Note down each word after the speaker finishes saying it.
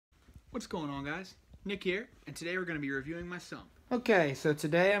What's going on, guys? Nick here, and today we're going to be reviewing my sump. Okay, so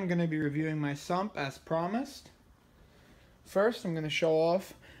today I'm going to be reviewing my sump as promised. First, I'm going to show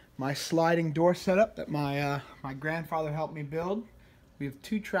off my sliding door setup that my grandfather helped me build. We have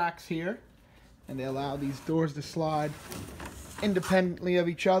two tracks here, and they allow these doors to slide independently of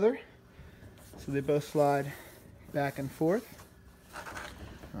each other. So they both slide back and forth.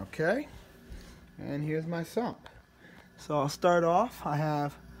 Okay, and here's my sump. So I'll start off. I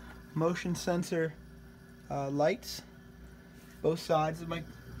have motion sensor lights. Both sides of my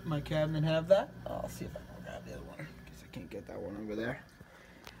cabinet have that. I'll see if I can grab the other one because I can't get that one over there.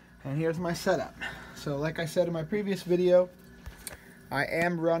 And here's my setup. So like I said in my previous video, I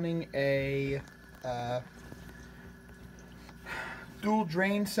am running a dual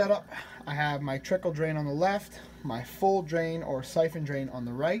drain setup. I have my trickle drain on the left, my full drain or siphon drain on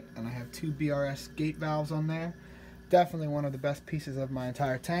the right, and I have two BRS gate valves on there. Definitely one of the best pieces of my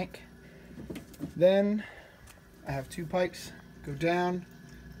entire tank. Then I have two pipes go down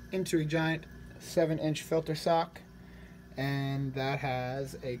into a giant 7-inch filter sock, and that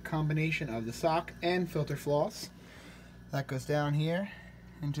has a combination of the sock and filter floss. That goes down here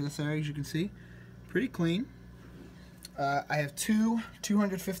into this area, as you can see. Pretty clean. I have two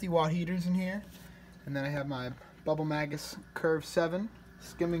 250 watt heaters in here, and then I have my Bubble Magus Curve 7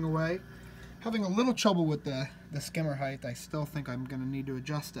 skimming away. Having a little trouble with the skimmer height. I still think I'm going to need to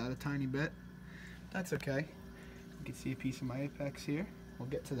adjust that a tiny bit. That's okay. You can see a piece of my apex here. We'll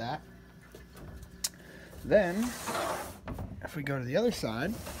get to that. Then, if we go to the other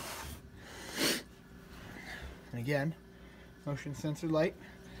side, and again, motion sensor light.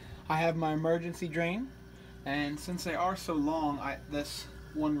 I have my emergency drain, and since they are so long, this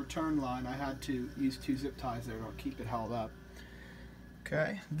one return line, I had to use two zip ties there to keep it held up.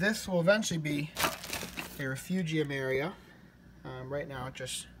 Okay, this will eventually be a refugium area. Right now it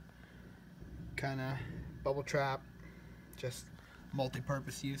just kind of bubble trap, just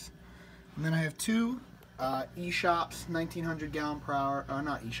multi-purpose use. And then I have two E-Shops 1900 gallon per hour,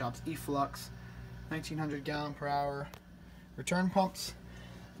 not E-Shops, E-Flux 1900 gallon per hour return pumps.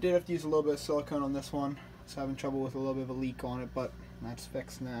 Did have to use a little bit of silicone on this one. I was having trouble with a little bit of a leak on it, but that's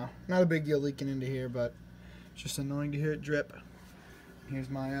fixed now. Not a big deal leaking into here, but it's just annoying to hear it drip. Here's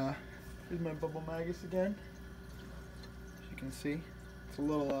my Bubble Magus again. As you can see, it's a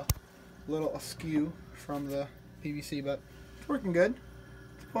little askew from the PVC, but it's working good.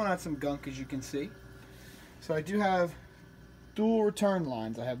 It's pulling out some gunk, as you can see. So I do have dual return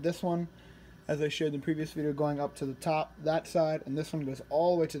lines. I have this one, as I showed in the previous video, going up to the top, that side, and this one goes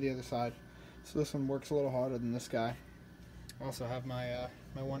all the way to the other side. So this one works a little harder than this guy. I also have my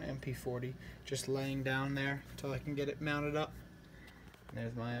my one MP40 just laying down there until I can get it mounted up. And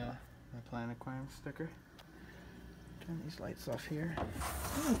there's my my Planet Aquarium sticker. Turn these lights off here.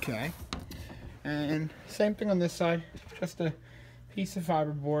 Okay. And same thing on this side, just a piece of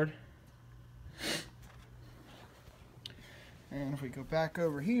fiberboard. And if we go back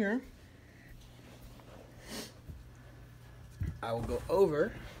over here, I will go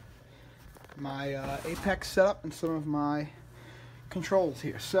over my Apex setup and some of my controls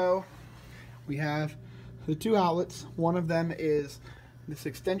here. So we have the two outlets. One of them is this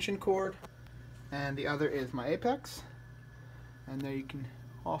extension cord, and the other is my Apex. And there you can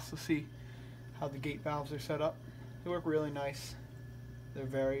also see how the gate valves are set up. They work really nice. They're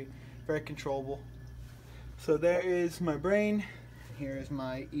very, very controllable. So there is my brain. Here is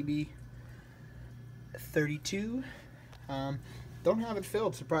my EB32. Don't have it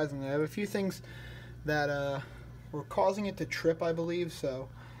filled, surprisingly. I have a few things that were causing it to trip, I believe, so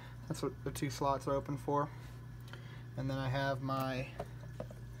that's what the two slots are open for. And then I have my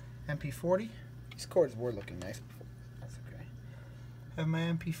MP40. These cords were looking nice before. That's okay. I have my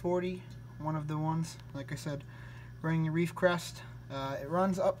MP40, one of the ones, like I said, running the Reef Crest. It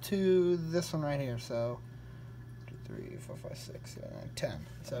runs up to this one right here, so 2, 3, 4, 5, 6, 7, 8, 10.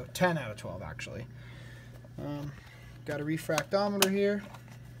 So 10 out of 12, actually. Got a refractometer here.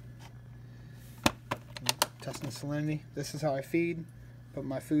 Testing the salinity. This is how I feed. Put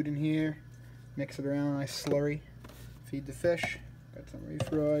my food in here, mix it around, nice slurry. Feed the fish. Got some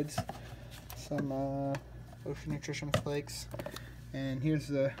Reefroids, some Ocean Nutrition Flakes, and here's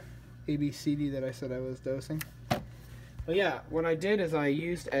the ABCD that I said I was dosing. But yeah, what I did is I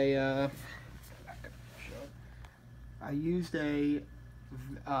used a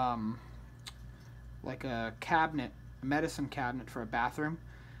like a cabinet, a medicine cabinet for a bathroom.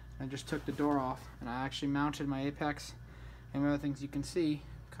 I just took the door off, and I actually mounted my Apex. And one of the things you can see,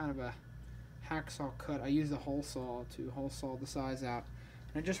 kind of a hacksaw cut. I used a hole saw to hole saw the size out.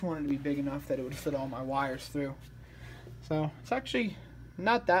 And I just wanted it to be big enough that it would fit all my wires through. So it's actually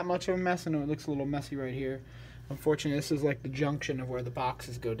not that much of a mess. I know it looks a little messy right here. Unfortunately, this is like the junction of where the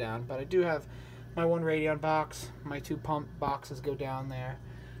boxes go down, but I do have my one radion box. My 2 pump boxes go down there.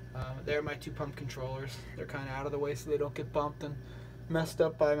 There are my 2 pump controllers. They're kind of out of the way so they don't get bumped and messed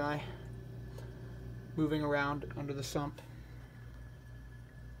up by my moving around under the sump.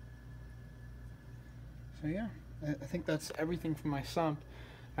 So yeah, I think that's everything for my sump.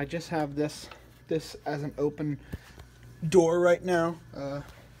 I just have this as an open door right now. I'm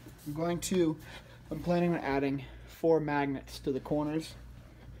planning on adding 4 magnets to the corners,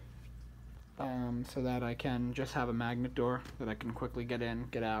 so that I can just have a magnet door that I can quickly get in,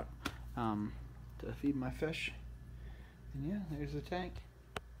 get out, to feed my fish. And yeah, there's the tank.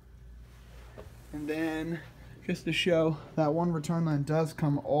 And then, just to show, that one return line does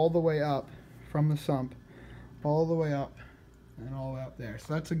come all the way up from the sump, all the way up, and all the way up there.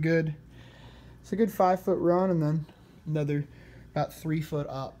 So that's a good 5-foot run, and then another about 3 foot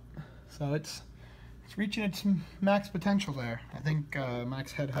up. So it's reaching its max potential there. I think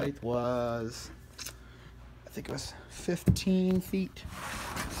max head height was, I think it was 15 feet,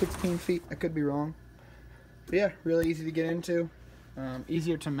 16 feet. I could be wrong. But yeah, really easy to get into.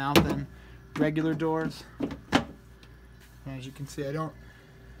 Easier to mount than regular doors. And as you can see, I don't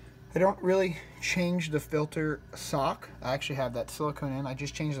really change the filter sock. I actually have that silicone in. I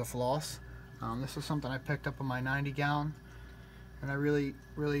just changed the floss. This is something I picked up on my 90-gallon. And I really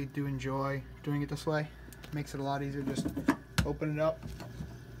do enjoy doing it this way. It makes it a lot easier. Just open it up,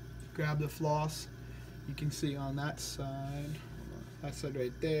 grab the floss. You can see on that side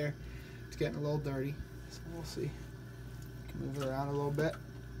right there, it's getting a little dirty. So we'll see. You can move it around a little bit.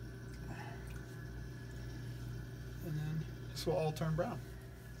 And then this will all turn brown.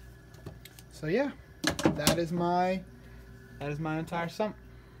 So yeah, that is my entire sump.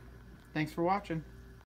 Thanks for watching.